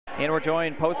And we're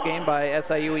joined post-game by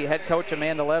SIUE head coach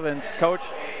Amanda Levens. Coach,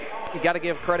 you got to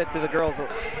give credit to the girls.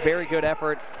 Very good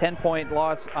effort. 10-point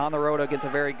loss on the road against a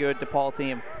very good DePaul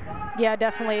team. Yeah,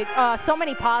 definitely. So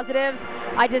many positives.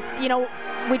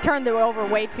 We turned it over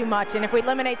way too much, and if we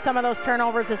eliminate some of those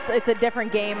turnovers, it's a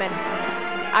different game. And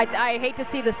I hate to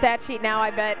see the stat sheet now. I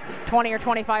bet 20 or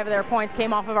 25 of their points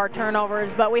came off of our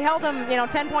turnovers, but we held them,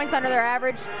 10 points under their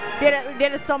average.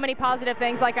 Did so many positive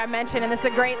things, like I mentioned, and this is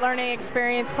a great learning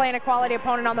experience, playing a quality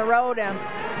opponent on the road. And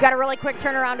we got a really quick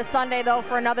turnaround to Sunday, though,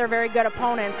 for another very good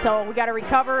opponent. So we got to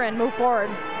recover and move forward.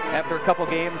 After a couple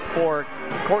games for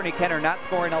Courtney Kenner not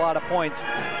scoring a lot of points,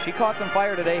 she caught some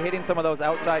fire today, hitting some of those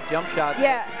outside jump shots.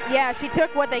 Yeah, she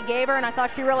took what they gave her, and I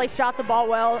thought she really shot the ball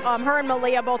well. Her and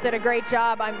Malia both did a great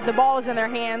job. The ball was in their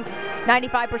hands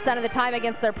 95% of the time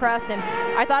against their press, and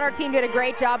I thought our team did a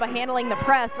great job of handling the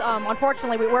press.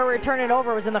 Unfortunately, where we turned it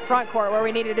over was in the front court where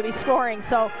we needed to be scoring.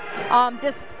 So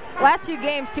just last few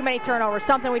games, too many turnovers,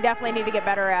 something we definitely need to get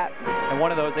better at. And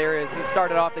one of those areas, he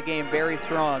started off the game very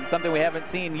strong, something we haven't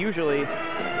seen usually.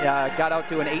 Got out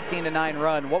to an 18-9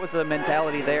 run. What was the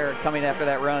mentality there coming after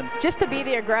that run? Just to be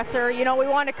the aggressor. We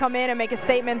wanted to come in and make a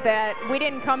statement that we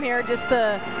didn't come here just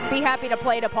to be happy to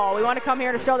play DePaul. We want to come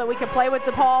here to show that we can play with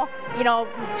DePaul,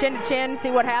 chin to chin, see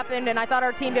what happened. And I thought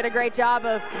our team did a great job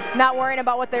of not worrying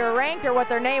about what they were ranked or what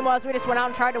their name was. We just went out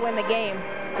and tried to win the game.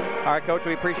 All right, Coach,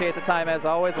 we appreciate the time as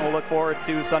always, and we'll look forward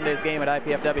to Sunday's game at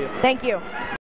IPFW. Thank you.